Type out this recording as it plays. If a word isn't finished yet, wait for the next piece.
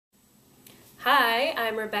Hi,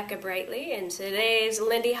 I'm Rebecca Brightly, and today's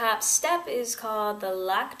Lindy Hop step is called the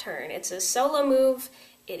lock turn. It's a solo move.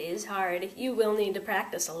 It is hard. You will need to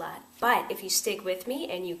practice a lot. But if you stick with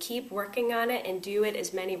me and you keep working on it and do it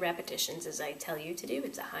as many repetitions as I tell you to do,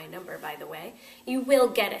 it's a high number, by the way, you will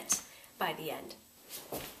get it by the end.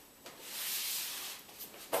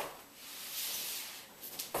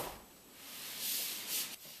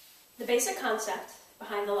 The basic concept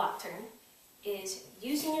behind the lock turn is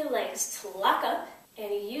using your legs to lock up,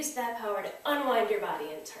 and you use that power to unwind your body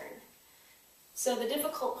and turn. So the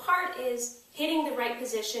difficult part is hitting the right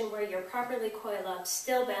position where you're properly coiled up,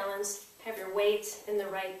 still balanced, have your weight in the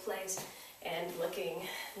right place, and looking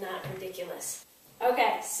not ridiculous.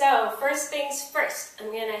 Okay, so first things first,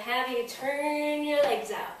 I'm going to have you turn your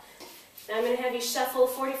legs out. Now I'm going to have you shuffle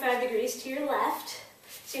 45 degrees to your left,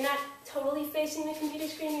 so you're not totally facing the computer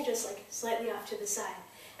screen, you're just like slightly off to the side.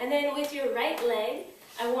 And then with your right leg,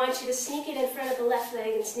 I want you to sneak it in front of the left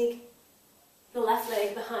leg and sneak the left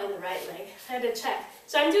leg behind the right leg. I had to check.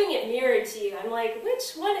 So I'm doing it mirrored to you. I'm like,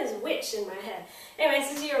 which one is which in my head? Anyways,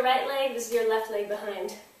 this is your right leg, this is your left leg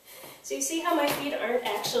behind. So you see how my feet aren't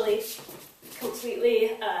actually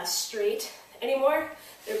completely straight anymore?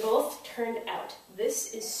 They're both turned out.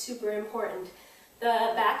 This is super important.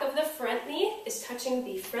 The back of the front knee is touching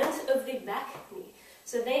the front of the back knee.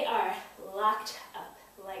 So they are locked up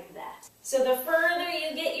like that. So the further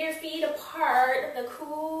you get your feet apart, the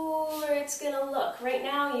cooler it's going to look. Right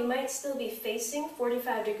now you might still be facing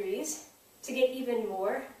 45 degrees. To get even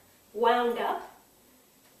more wound up,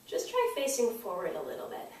 just try facing forward a little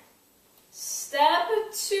bit. Step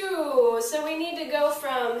 2. So we need to go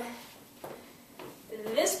from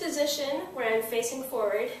this position where I'm facing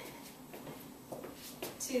forward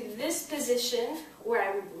to this position where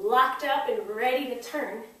I'm locked up and ready to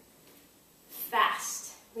turn fast.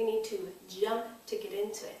 We need to jump to get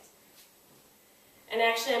into it. And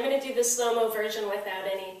actually, I'm going to do the slow-mo version without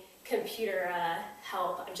any computer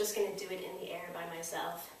help. I'm just going to do it in the air by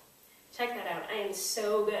myself. Check that out. I am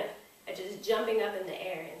so good at just jumping up in the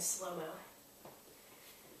air in slow-mo.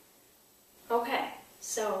 Okay,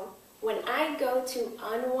 so when I go to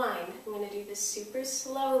unwind, I'm going to do this super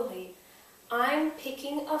slowly. I'm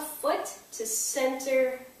picking a foot to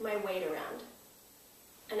center my weight around.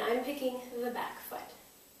 And I'm picking the back foot.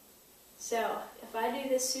 So if I do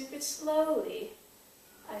this super slowly,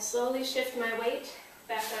 I slowly shift my weight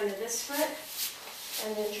back onto this foot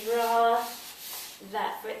and then draw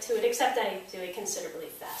that foot to it, except I do it considerably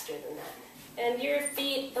faster than that. And your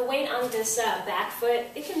feet, the weight on this back foot,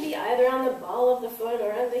 it can be either on the ball of the foot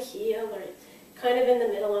or on the heel or kind of in the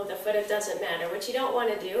middle of the foot, it doesn't matter. What you don't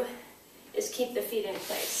want to do is keep the feet in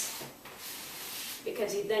place,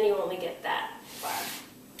 because then you only get that far.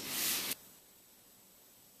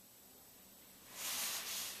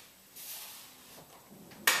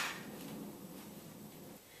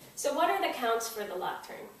 So what are the counts for the lock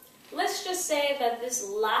turn? Let's just say that this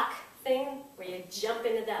lock thing, where you jump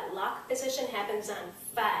into that lock position, happens on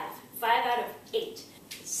 5. 5 out of 8.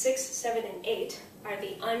 6, 7, and 8 are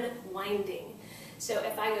the unwinding. So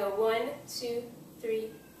if I go 1, 2,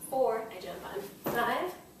 3, 4, I jump on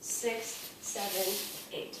 5, 6, 7,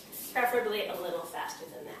 8. Preferably a little faster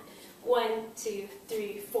than that. 1, 2,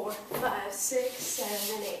 3, 4, 5, 6,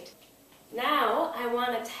 7, 8. Now I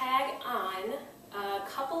want to tag on a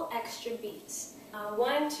couple extra beats.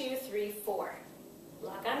 1, 2, 3, 4.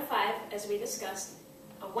 Lock on 5, as we discussed.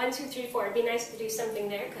 1, 2, 3, 4. It'd be nice to do something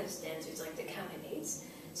there because dancers like to count in 8s.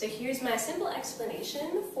 So here's my simple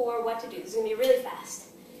explanation for what to do. This is going to be really fast.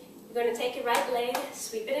 You're going to take your right leg,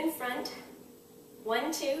 sweep it in front.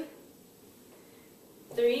 1, 2,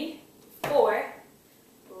 3, 4.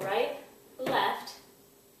 Right, left.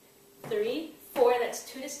 3, 4. That's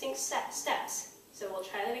 2 distinct steps. So we'll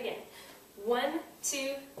try that again. 1,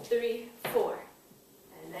 2, 3, 4.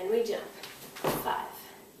 And then we jump. 5,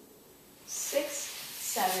 6,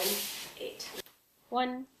 7, 8.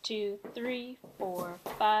 1, 2, 3, 4,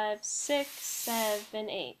 5, 6, 7,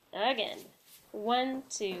 8. Again. 1,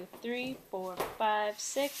 2, 3, 4, 5,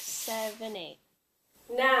 6, 7, 8.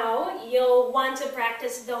 Now you'll want to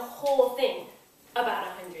practice the whole thing about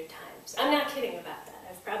 100 times. I'm not kidding about that.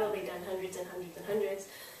 I've probably done hundreds and hundreds and hundreds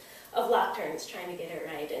of lock turns trying to get it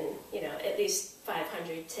right, and at least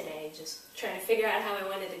 500 today, just trying to figure out how I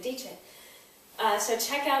wanted to teach it. So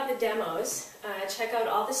check out the demos, check out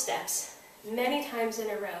all the steps many times in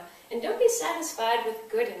a row, and don't be satisfied with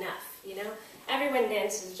good enough. Everyone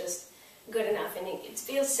dances just good enough, and it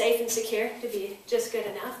feels safe and secure to be just good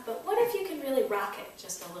enough, but what if you could really rock it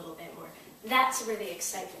just a little bit more? That's where the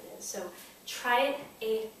excitement is. So try it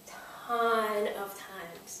a ton of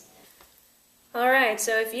times. Alright,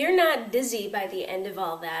 so if you're not dizzy by the end of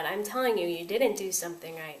all that, I'm telling you, you didn't do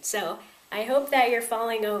something right. So I hope that you're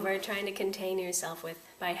falling over trying to contain yourself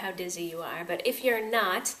by how dizzy you are. But if you're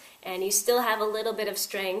not, and you still have a little bit of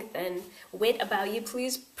strength and wit about you,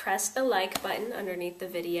 please press the like button underneath the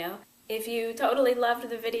video. If you totally loved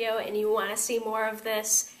the video and you want to see more of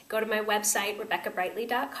this, go to my website,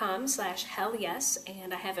 RebeccaBrightly.com/hellyes,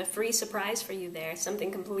 and I have a free surprise for you there, something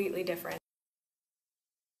completely different.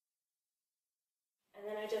 And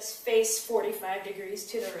then I just face 45 degrees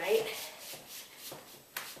to the right.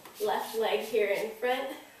 Left leg here in front.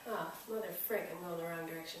 Oh, mother frick, I'm going the wrong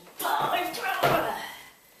direction. Oh, my throat!